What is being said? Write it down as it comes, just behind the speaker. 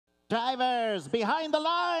Drivers behind the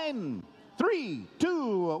line. 3,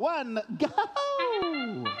 2, 1, go!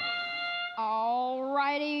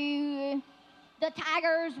 Alrighty. The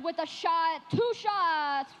Tigers with a shot, 2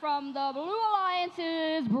 shots from the Blue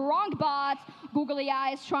Alliance's Bronkbots. Googly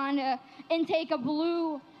eyes trying to intake a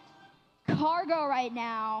blue cargo right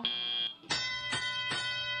now.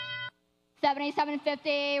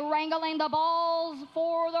 7750 wrangling the balls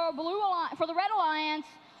for the Red Alliance.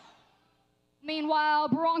 Meanwhile,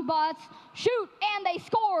 Bronkbots shoot and they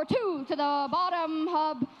score 2 to the bottom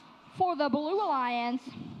hub for the Blue Alliance.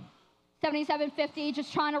 7750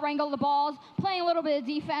 just trying to wrangle the balls, playing a little bit of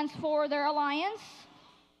defense for their alliance.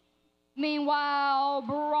 Meanwhile,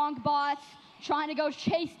 Bronkbots trying to go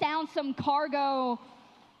chase down some cargo.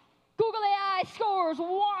 Googly Eye scores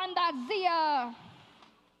 1. That's Zia.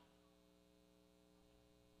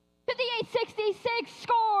 5866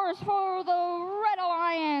 scores for the Red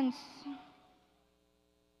Alliance.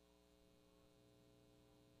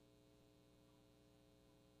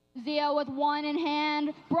 Zia with 1 in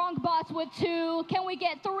hand, Bronkbots with 2. Can we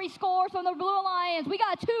get 3 scores from the Blue Alliance? We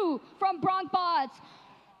got 2 from Bronkbots.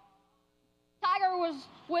 Tiger was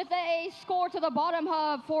with a score to the bottom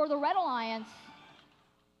hub for the Red Alliance.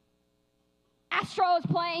 Astros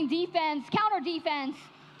playing defense, counter defense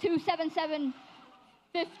to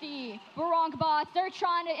 7750. Bronkbots, they're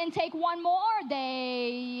trying to intake 1 more.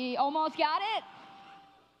 They almost got it.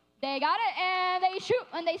 They got it, and they shoot,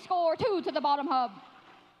 and they score 2 to the bottom hub.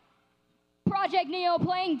 Project Neo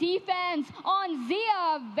playing defense on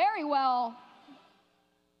Zia very well.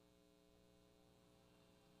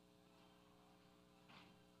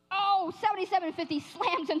 Oh, 7750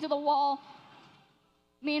 slams into the wall.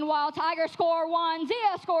 Meanwhile, Tiger score 1,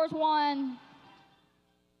 Zia scores 1.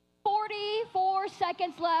 44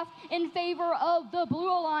 seconds left in favor of the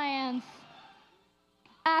Blue Alliance.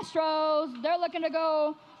 Astros, they're looking to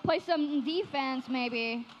go play some defense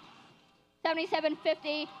maybe.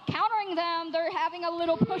 7750 countering them. They're having a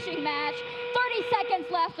little pushing match. 30 seconds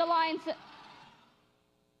left. Alliance.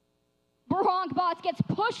 Bronkbots gets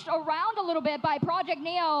pushed around a little bit by Project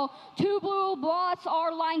Neo. 2 blue bots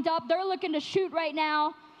are lined up. They're looking to shoot right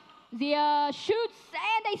now. Zia shoots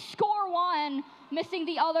and they score 1. Missing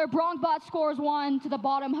the other. Bronkbot scores 1 to the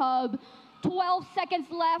bottom hub. 12 seconds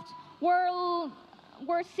left.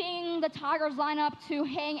 We're seeing the Tigers line up to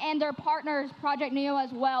hang and their partners, Project Neo,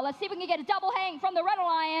 as well. Let's see if we can get a double hang from the Red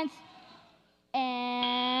Alliance.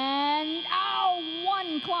 And,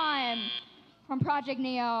 1 climb from Project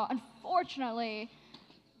Neo. Unfortunately,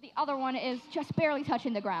 the other one is just barely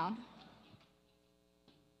touching the ground.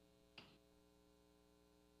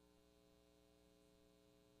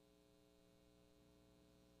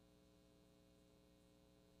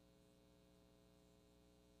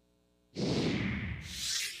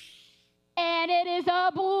 And it is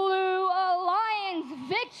a Blue Alliance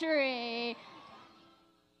victory.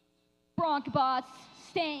 Bronkbots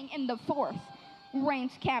staying in the 4th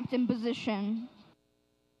ranked captain position.